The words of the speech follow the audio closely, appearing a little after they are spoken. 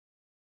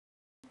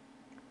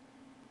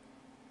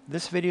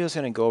This video is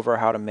going to go over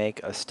how to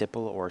make a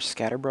stipple or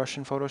scatter brush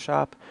in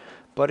Photoshop,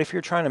 but if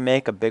you're trying to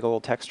make a big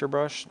old texture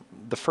brush,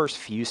 the first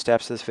few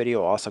steps of this video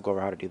will also go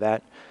over how to do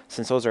that,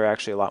 since those are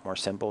actually a lot more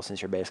simple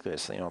since you're basically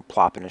just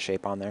plopping a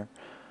shape on there.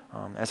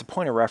 As a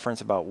point of reference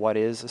about what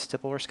is a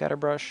stipple or scatter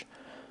brush,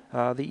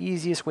 the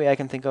easiest way I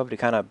can think of to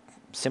kind of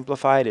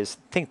simplify it is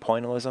think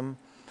pointillism.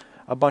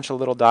 A bunch of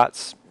little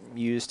dots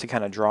used to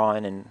kind of draw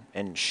in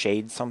and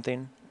shade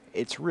something.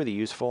 It's really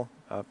useful,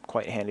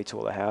 quite a handy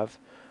tool to have.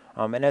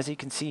 And as you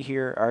can see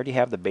here, I already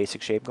have the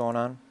basic shape going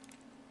on.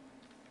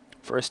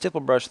 For a stipple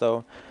brush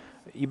though,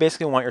 you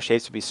basically want your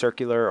shapes to be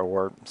circular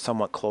or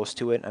somewhat close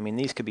to it. I mean,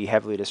 these could be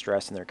heavily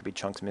distressed and there could be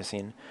chunks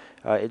missing.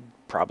 It'd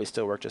probably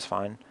still work just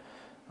fine.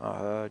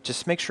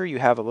 Just make sure you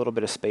have a little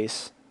bit of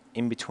space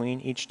in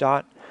between each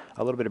dot,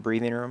 a little bit of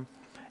breathing room.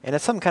 And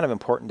that's something kind of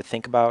important to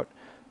think about.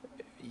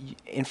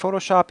 In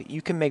Photoshop,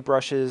 you can make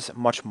brushes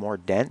much more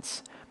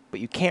dense, but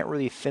you can't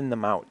really thin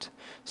them out.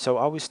 So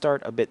always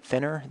start a bit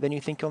thinner than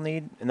you think you'll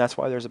need, and that's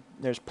why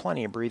there's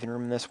plenty of breathing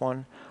room in this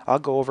one. I'll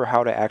go over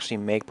how to actually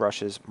make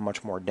brushes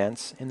much more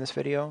dense in this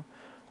video.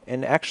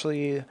 And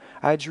actually,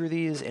 I drew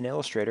these in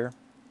Illustrator,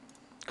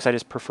 because I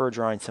just prefer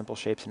drawing simple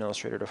shapes in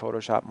Illustrator to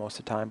Photoshop most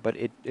of the time, but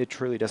it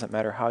truly doesn't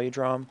matter how you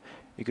draw them.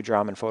 You could draw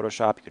them in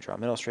Photoshop, you could draw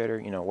them in Illustrator,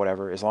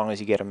 whatever, as long as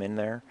you get them in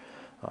there.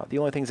 The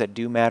only things that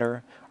do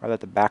matter are that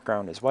the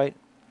background is white,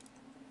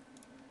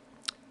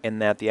 and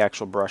that the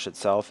actual brush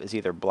itself is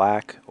either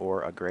black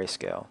or a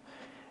grayscale.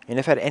 And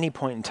if at any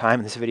point in time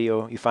in this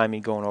video you find me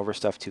going over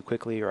stuff too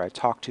quickly or I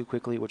talk too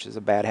quickly, which is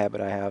a bad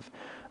habit I have,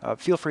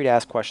 feel free to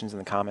ask questions in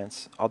the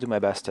comments. I'll do my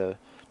best to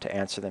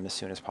answer them as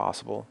soon as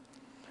possible.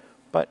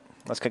 But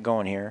let's get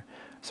going here.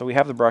 So we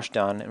have the brush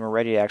done and we're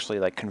ready to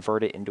actually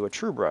convert it into a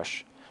true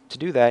brush. To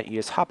do that, you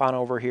just hop on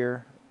over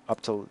here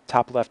up to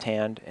top left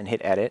hand and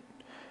hit edit,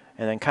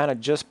 and then kind of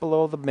just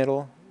below the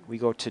middle we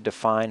go to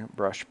define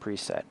brush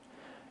preset.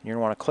 You're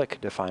going to want to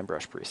click Define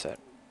Brush Preset.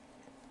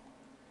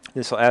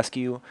 This will ask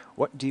you,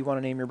 what do you want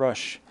to name your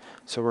brush?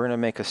 So we're going to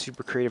make a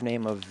super creative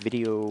name of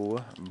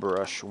Video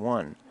Brush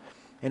 1.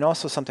 And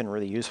also something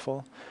really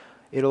useful,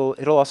 it'll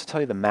also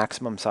tell you the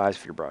maximum size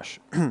of your brush.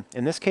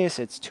 In this case,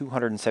 it's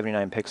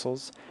 279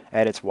 pixels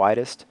at its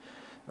widest,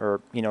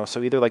 or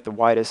so either the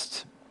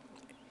widest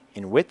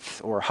in width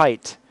or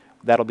height,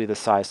 that'll be the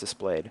size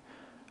displayed.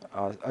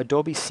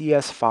 Adobe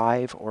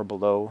CS5 or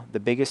below, the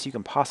biggest you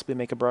can possibly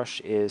make a brush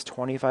is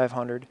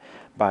 2500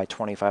 by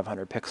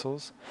 2500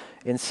 pixels.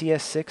 In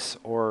CS6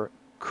 or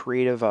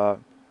Creative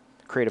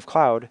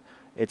Cloud,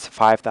 it's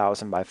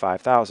 5000 by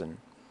 5000.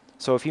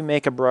 So if you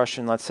make a brush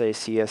in, let's say,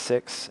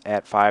 CS6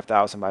 at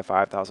 5000 by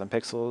 5000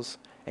 pixels,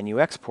 and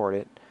you export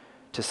it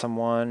to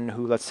someone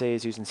who, let's say,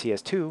 is using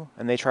CS2,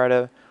 and they try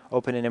to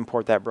open and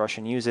import that brush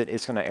and use it,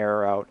 it's going to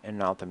error out and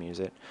not let them use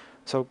it.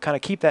 So kind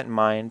of keep that in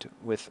mind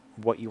with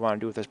what you want to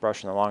do with this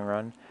brush in the long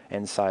run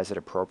and size it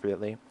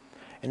appropriately.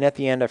 And at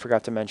the end, I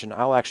forgot to mention,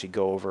 I'll actually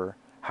go over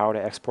how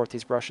to export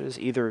these brushes,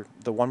 either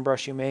the one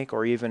brush you make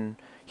or even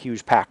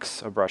huge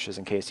packs of brushes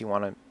in case you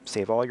want to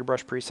save all your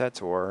brush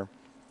presets, or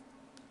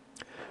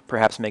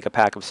perhaps make a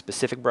pack of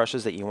specific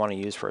brushes that you want to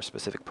use for a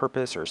specific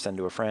purpose or send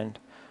to a friend,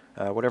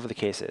 whatever the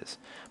case is.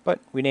 But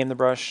we name the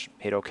brush,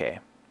 hit OK. And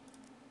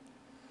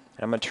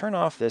I'm going to turn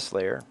off this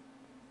layer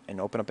and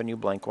open up a new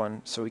blank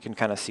one so we can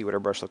kind of see what our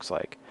brush looks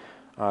like.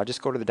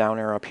 Just go to the down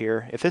arrow up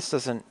here. If this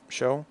doesn't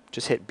show,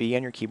 just hit B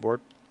on your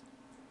keyboard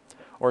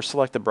or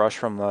select the brush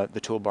from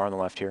the toolbar on the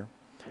left here.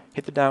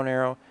 Hit the down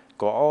arrow,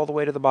 go all the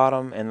way to the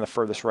bottom, and the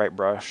furthest right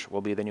brush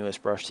will be the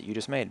newest brush that you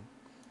just made.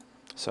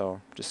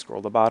 So just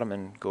scroll to the bottom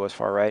and go as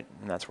far right,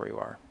 and that's where you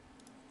are.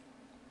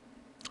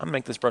 I'm going to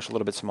make this brush a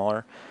little bit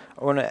smaller.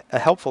 A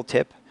helpful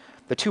tip,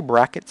 the two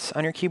brackets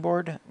on your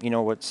keyboard,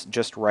 what's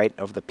just right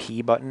of the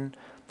P button,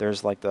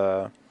 there's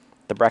the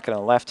bracket on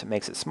the left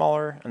makes it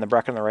smaller, and the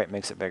bracket on the right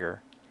makes it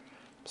bigger.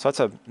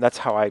 So that's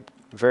how I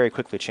very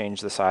quickly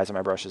change the size of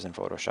my brushes in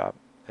Photoshop.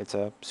 It's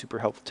a super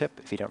helpful tip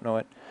if you don't know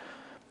it.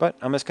 But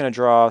I'm just going to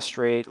draw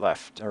straight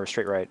left, or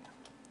straight right.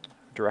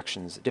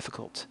 Directions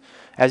difficult.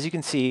 As you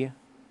can see,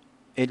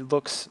 it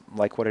looks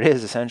like what it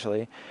is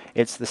essentially.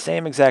 It's the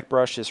same exact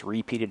brush, just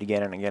repeated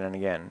again and again and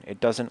again.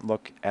 It doesn't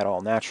look at all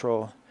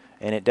natural,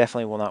 and it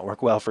definitely will not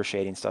work well for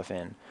shading stuff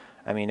in.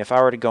 I mean, if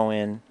I were to go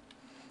in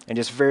and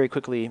just very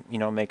quickly,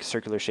 make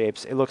circular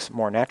shapes, it looks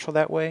more natural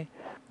that way,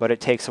 but it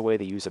takes away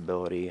the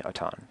usability a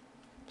ton.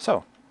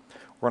 So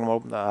we're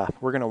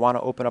going to want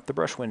to open up the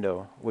brush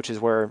window, which is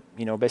where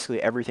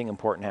basically everything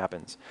important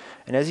happens.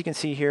 And as you can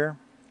see here,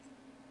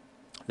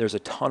 there's a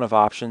ton of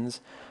options.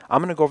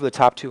 I'm going to go over the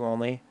top two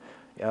only.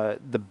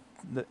 The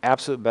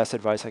absolute best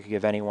advice I could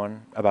give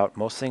anyone about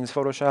most things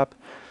Photoshop,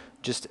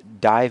 just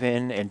dive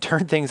in and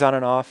turn things on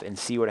and off and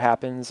see what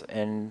happens,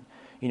 and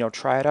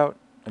try it out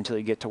until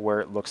you get to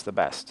where it looks the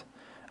best.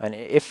 And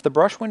if the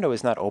brush window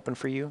is not open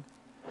for you,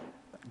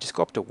 just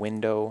go up to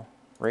Window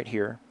right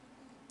here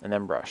and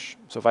then Brush.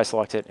 So if I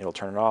select it, it'll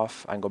turn it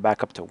off. I can go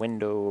back up to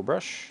Window,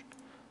 Brush,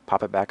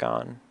 pop it back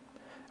on, and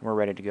we're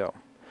ready to go.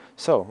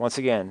 So once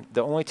again,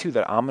 the only two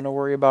that I'm going to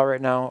worry about right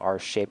now are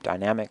Shape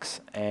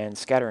Dynamics and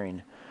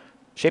Scattering.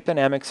 Shape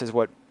dynamics is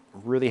what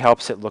really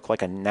helps it look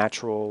like a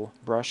natural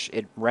brush.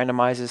 It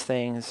randomizes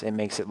things. It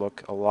makes it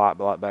look a lot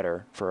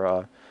better for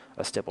a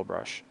stipple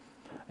brush.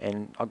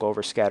 And I'll go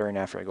over scattering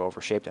after I go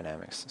over shape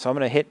dynamics. So I'm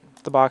going to hit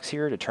the box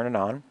here to turn it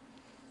on.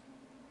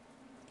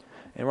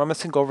 And I'm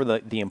just going to go over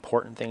the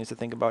important things to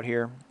think about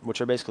here,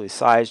 which are basically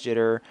size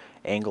jitter,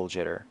 angle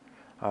jitter.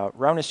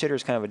 Roundness jitter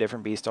is kind of a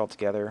different beast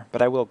altogether,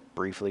 but I will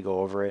briefly go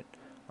over it.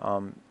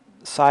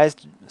 Size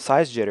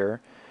jitter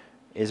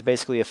is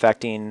basically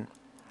affecting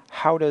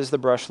how does the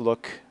brush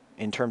look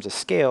in terms of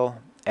scale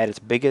at its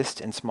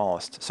biggest and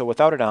smallest. So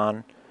without it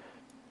on,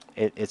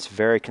 it's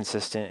very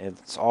consistent.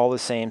 It's all the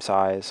same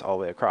size all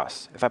the way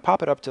across. If I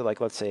pop it up to, like,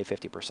 let's say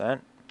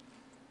 50%,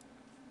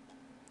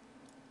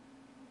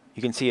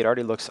 you can see it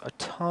already looks a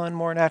ton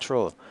more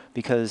natural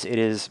because it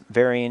is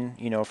varying,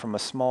 you know, from a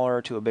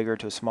smaller to a bigger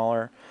to a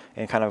smaller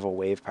and kind of a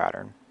wave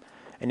pattern.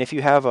 And if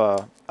you have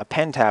a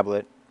pen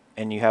tablet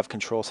and you have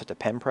control set to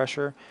pen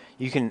pressure,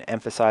 you can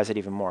emphasize it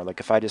even more. Like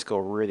if I just go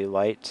really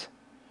light,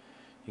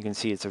 you can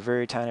see it's a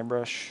very tiny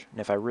brush, and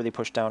if I really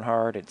push down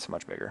hard, it's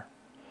much bigger.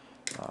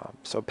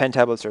 So pen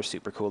tablets are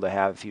super cool to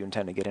have if you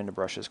intend to get into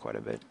brushes quite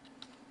a bit.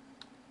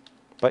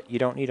 But you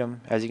don't need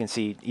them. As you can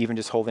see, even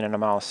just holding in a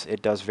mouse,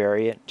 it does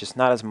vary it, just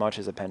not as much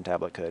as a pen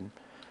tablet could.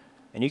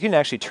 And you can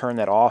actually turn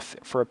that off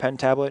for a pen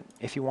tablet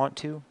if you want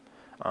to.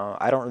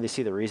 I don't really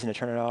see the reason to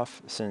turn it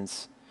off,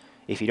 since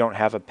if you don't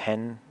have a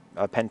pen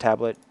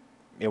tablet,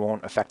 it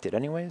won't affect it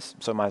anyways,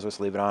 so might as well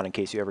just leave it on in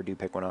case you ever do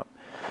pick one up.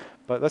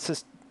 But let's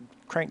just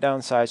crank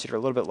down size jitter a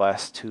little bit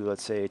less to,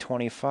 let's say,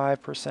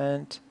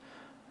 25%.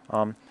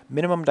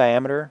 Minimum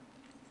diameter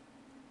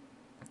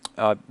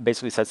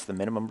basically sets the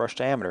minimum brush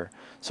diameter.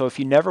 So if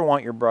you never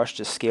want your brush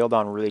to scale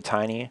down really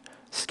tiny,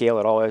 scale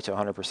it all the way to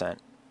 100%.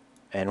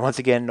 And once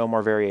again, no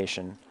more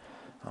variation.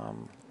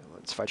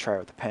 If I try it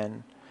with a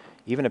pen,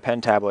 even a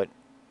pen tablet,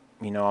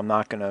 you know, I'm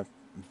not going to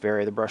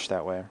vary the brush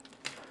that way.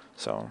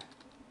 So,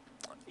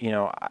 you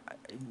know,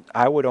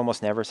 I would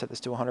almost never set this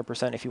to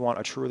 100% if you want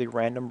a truly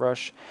random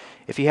brush.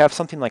 If you have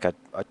something like a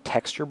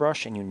texture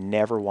brush and you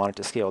never want it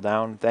to scale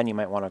down, then you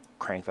might want to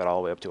crank that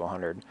all the way up to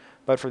 100.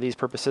 But for these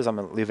purposes, I'm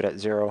going to leave it at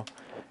 0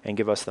 and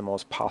give us the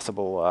most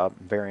possible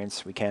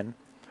variance we can.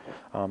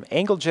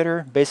 Angle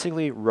jitter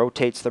basically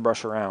rotates the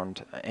brush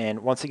around, and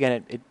once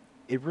again,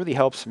 it really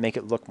helps make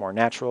it look more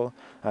natural.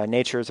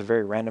 Nature is a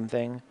very random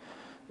thing,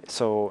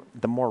 so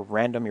the more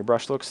random your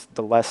brush looks,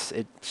 the less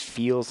it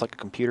feels like a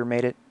computer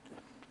made it.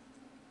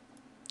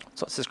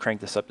 So let's just crank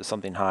this up to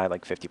something high,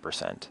 like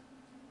 50%.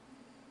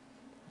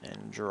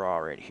 And draw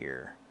right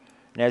here.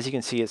 And as you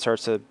can see, it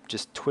starts to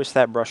just twist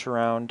that brush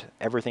around.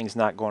 Everything's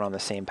not going on the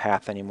same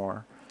path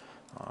anymore.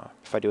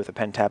 If I do it with a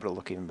pen tablet, it'll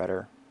look even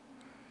better.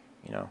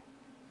 You know,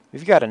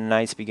 we've got a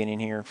nice beginning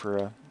here for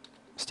a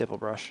stipple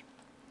brush.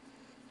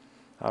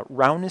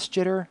 Roundness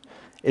jitter,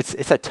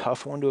 it's a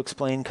tough one to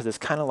explain because it's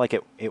kind of like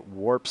it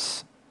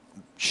warps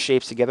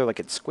shapes together, like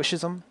it squishes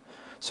them.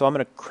 So I'm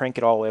going to crank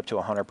it all the way up to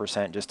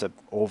 100% just to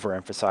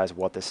overemphasize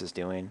what this is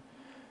doing.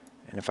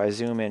 And if I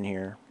zoom in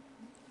here,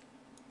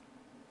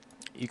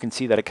 you can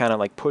see that it kind of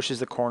like pushes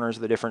the corners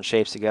of the different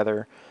shapes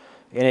together.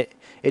 And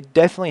it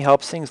definitely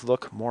helps things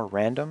look more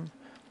random.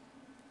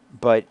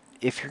 But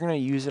if you're going to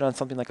use it on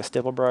something like a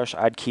stipple brush,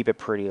 I'd keep it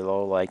pretty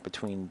low, like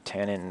between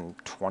 10 and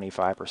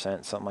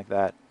 25%, something like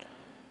that.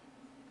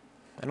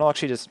 And I'll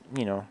actually just,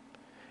 you know,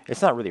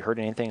 it's not really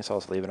hurting anything, so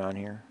I'll just leave it on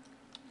here.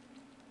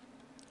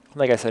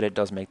 Like I said, it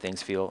does make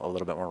things feel a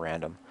little bit more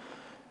random.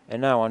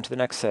 And now on to the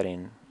next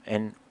setting.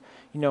 And,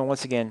 you know,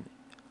 once again,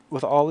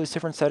 with all these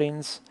different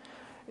settings,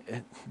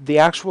 the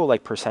actual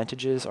like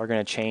percentages are going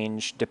to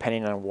change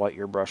depending on what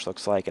your brush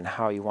looks like and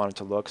how you want it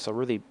to look. So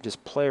really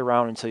just play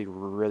around until you're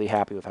really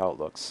happy with how it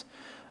looks.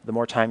 The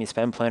more time you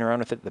spend playing around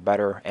with it, the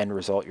better end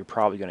result you're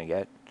probably going to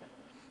get.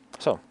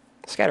 So,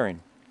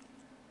 scattering.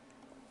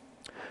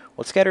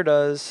 What scatter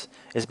does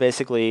is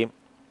basically,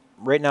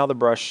 right now the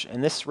brush,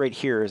 and this right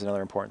here is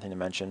another important thing to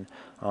mention,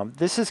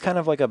 this is kind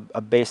of like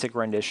a basic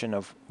rendition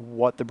of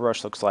what the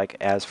brush looks like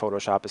as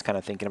Photoshop is kind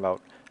of thinking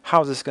about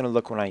how is this going to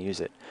look when I use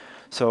it.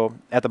 So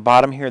at the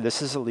bottom here,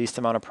 this is the least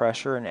amount of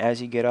pressure, and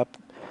as you get up,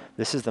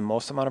 this is the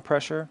most amount of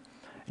pressure.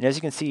 And as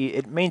you can see,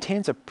 it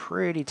maintains a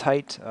pretty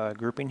tight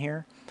grouping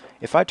here.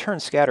 If I turn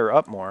scatter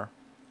up more,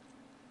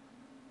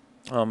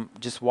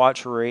 just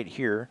watch right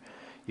here,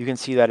 you can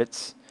see that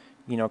it's,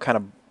 you know, kind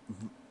of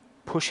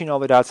pushing all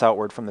the dots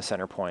outward from the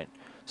center point.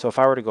 So if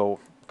I were to go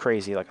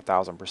crazy, like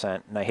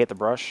 1000%, and I hit the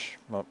brush,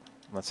 well,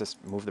 let's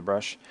just move the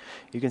brush,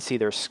 you can see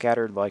they're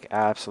scattered like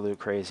absolute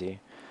crazy.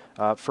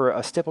 For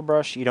a stipple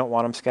brush, you don't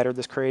want them scattered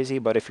this crazy,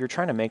 but if you're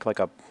trying to make like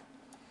a,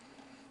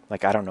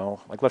 like, I don't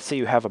know, like let's say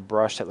you have a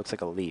brush that looks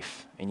like a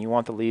leaf, and you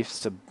want the leaves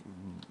to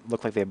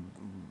look like they've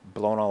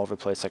blown all over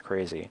the place like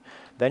crazy,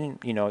 then,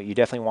 you know, you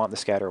definitely want the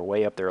scatter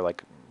way up there,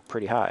 like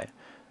pretty high,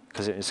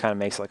 because it just kind of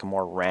makes like a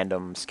more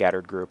random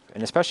scattered group.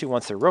 And especially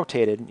once they're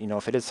rotated, you know,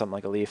 if it is something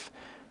like a leaf,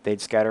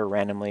 they'd scatter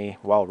randomly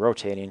while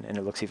rotating, and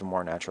it looks even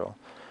more natural.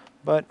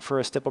 But for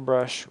a stipple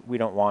brush, we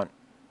don't want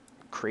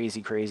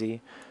crazy,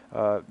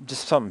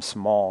 just something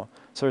small.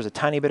 So there's a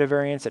tiny bit of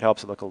variance. It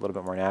helps it look a little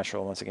bit more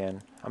natural. Once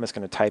again, I'm just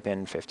going to type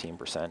in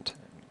 15%.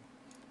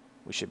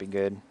 We should be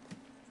good.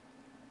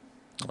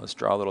 Let's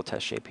draw a little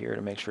test shape here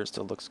to make sure it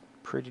still looks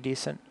pretty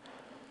decent.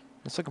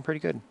 It's looking pretty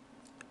good.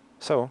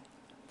 So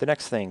the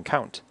next thing,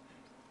 count.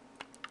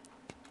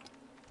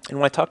 And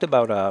when I talked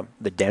about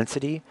the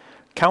density,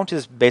 count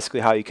is basically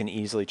how you can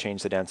easily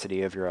change the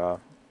density of your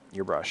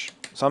brush.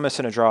 So I'm just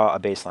going to draw a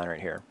baseline right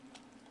here.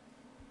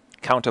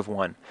 Count of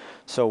 1.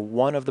 So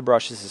one of the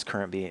brushes is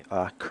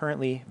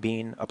currently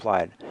being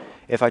applied.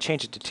 If I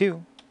change it to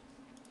 2,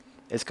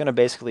 it's going to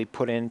basically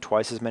put in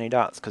twice as many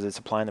dots because it's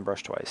applying the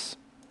brush twice.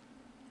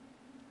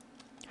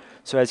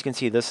 So as you can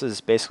see, this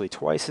is basically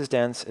twice as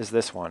dense as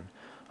this one.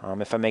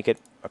 If I make it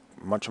a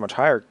much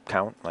higher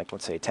count, like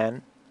let's say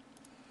 10,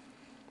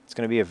 it's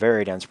going to be a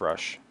very dense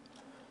brush.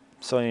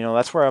 So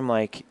that's where I'm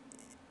like,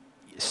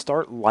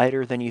 start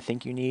lighter than you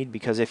think you need,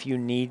 because if you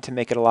need to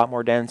make it a lot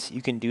more dense,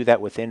 you can do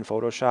that within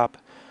Photoshop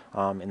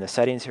in the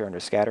settings here under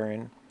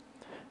scattering,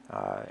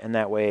 and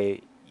that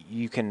way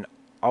you can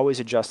always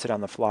adjust it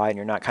on the fly and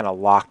you're not kind of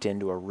locked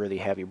into a really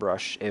heavy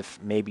brush if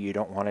maybe you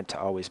don't want it to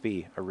always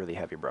be a really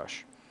heavy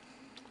brush.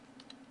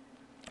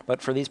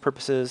 But for these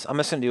purposes, I'm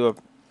just going to do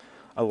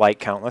a light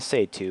count, let's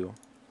say 2,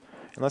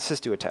 and let's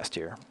just do a test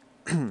here.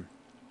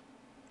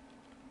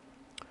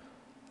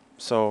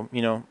 So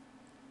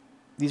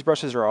these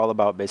brushes are all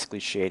about basically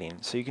shading.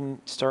 So you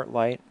can start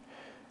light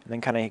and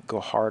then kind of go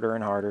harder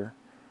and harder.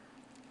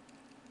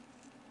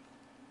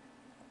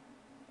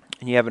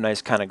 And you have a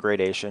nice kind of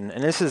gradation.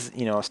 And this is,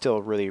 still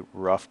a really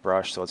rough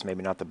brush, so it's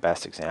maybe not the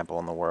best example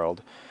in the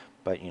world.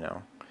 But,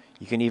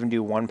 you can even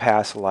do one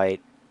pass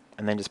light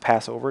and then just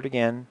pass over it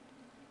again.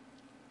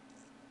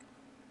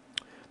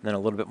 And then a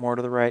little bit more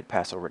to the right,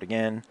 pass over it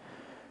again.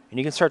 And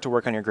you can start to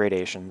work on your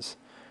gradations.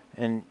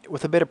 And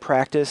with a bit of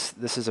practice,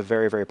 this is a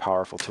very, very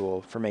powerful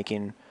tool for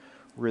making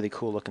really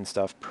cool looking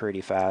stuff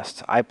pretty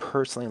fast. I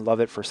personally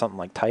love it for something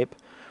like type,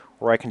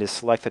 where I can just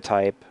select the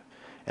type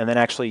and then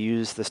actually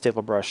use the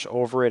stipple brush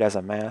over it as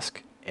a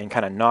mask and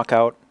kind of knock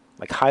out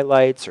like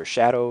highlights or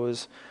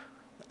shadows,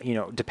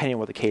 depending on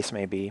what the case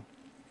may be.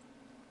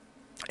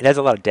 It adds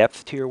a lot of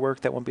depth to your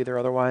work that won't be there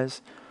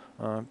otherwise.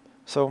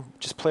 So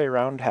just play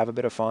around, have a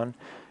bit of fun.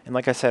 And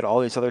like I said,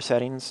 all these other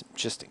settings,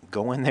 just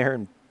go in there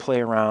and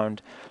play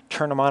around,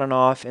 turn them on and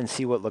off, and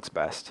see what looks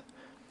best.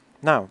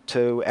 Now,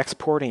 to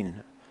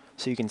exporting,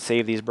 so you can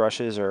save these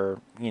brushes or,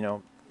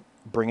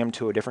 bring them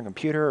to a different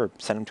computer or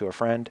send them to a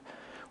friend,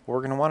 what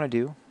we're going to want to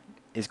do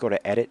is go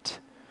to Edit,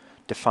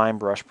 Define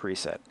Brush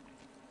Preset.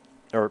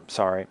 Or,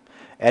 sorry,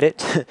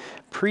 Edit,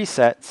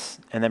 Presets,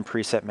 and then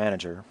Preset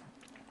Manager.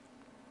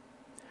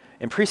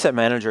 And Preset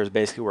Manager is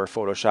basically where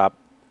Photoshop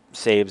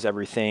saves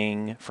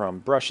everything from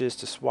brushes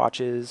to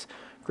swatches,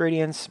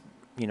 gradients,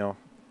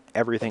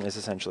 everything is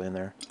essentially in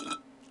there.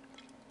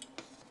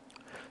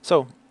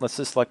 So let's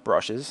just select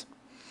brushes,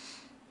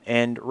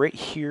 and right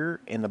here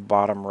in the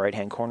bottom right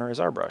hand corner is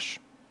our brush.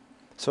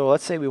 So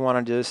let's say we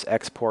want to just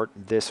export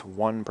this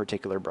one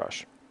particular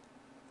brush.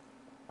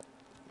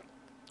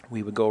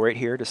 We would go right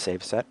here to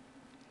Save Set,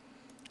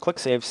 click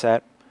Save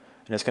Set,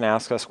 and it's going to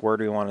ask us where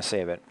do we want to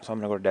save it. So I'm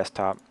going to go to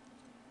Desktop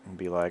and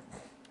be like,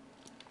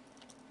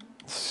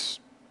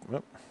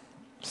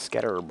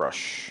 scatter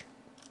brush.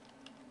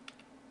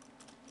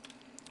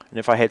 And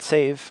if I hit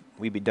save,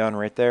 we'd be done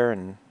right there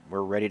and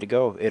we're ready to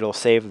go. It'll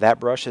save that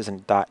brush as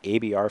an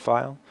 .abr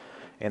file,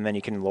 and then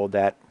you can load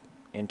that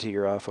into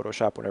your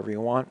Photoshop whenever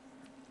you want.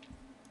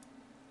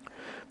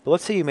 But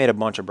let's say you made a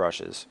bunch of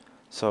brushes.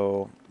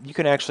 So you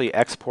can actually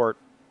export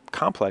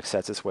complex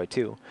sets this way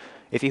too.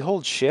 If you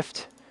hold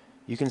Shift,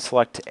 you can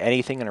select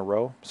anything in a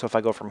row. So if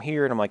I go from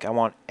here and I'm like, I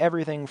want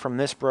everything from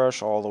this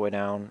brush all the way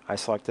down, I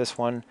select this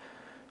one.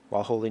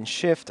 While holding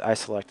Shift, I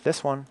select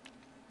this one.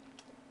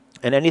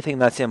 And anything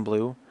that's in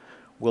blue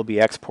will be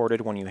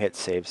exported when you hit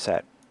Save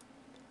Set.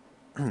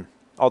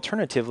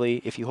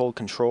 Alternatively, if you hold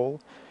Control,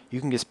 you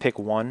can just pick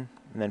one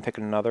and then pick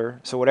another.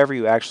 So whatever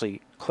you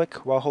actually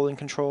click while holding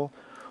Control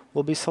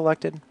will be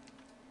selected.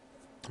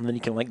 And then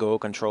you can let go of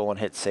Control and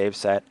hit Save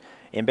Set.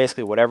 And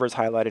basically whatever is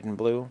highlighted in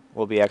blue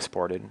will be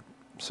exported.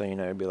 So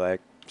it'd be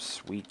like,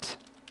 sweet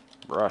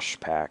brush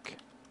pack,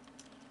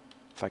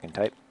 if I can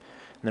type.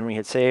 And then when you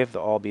hit Save,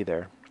 they'll all be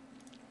there.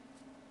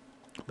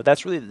 But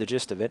that's really the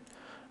gist of it.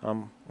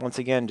 Once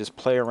again, just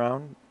play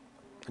around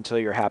until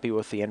you're happy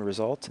with the end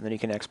result, and then you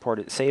can export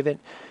it, save it.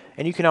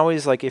 And you can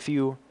always, like, if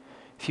you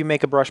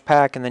make a brush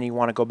pack and then you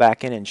want to go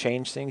back in and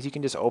change things, you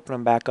can just open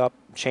them back up,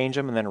 change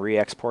them, and then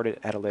re-export it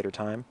at a later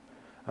time.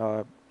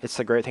 It's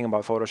the great thing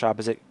about Photoshop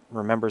is it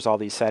remembers all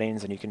these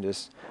settings, and you can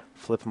just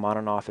flip them on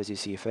and off as you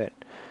see fit.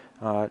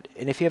 And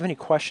if you have any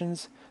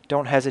questions,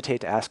 don't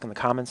hesitate to ask in the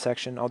comments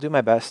section. I'll do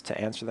my best to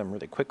answer them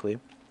really quickly,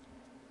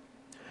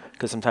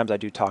 because sometimes I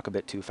do talk a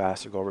bit too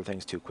fast or go over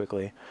things too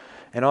quickly.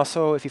 And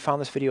also, if you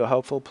found this video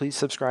helpful, please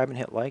subscribe and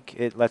hit like.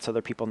 It lets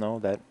other people know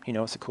that,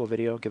 it's a cool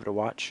video, give it a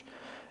watch.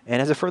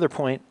 And as a further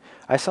point,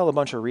 I sell a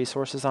bunch of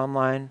resources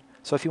online,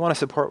 so if you want to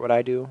support what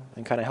I do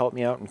and kind of help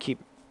me out and keep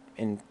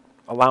in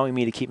allowing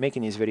me to keep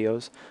making these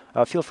videos.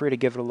 Feel free to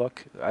give it a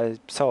look. I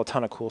sell a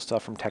ton of cool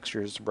stuff from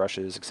textures,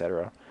 brushes,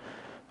 etc.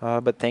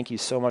 But thank you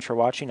so much for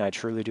watching. I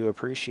truly do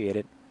appreciate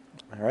it.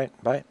 All right,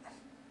 bye.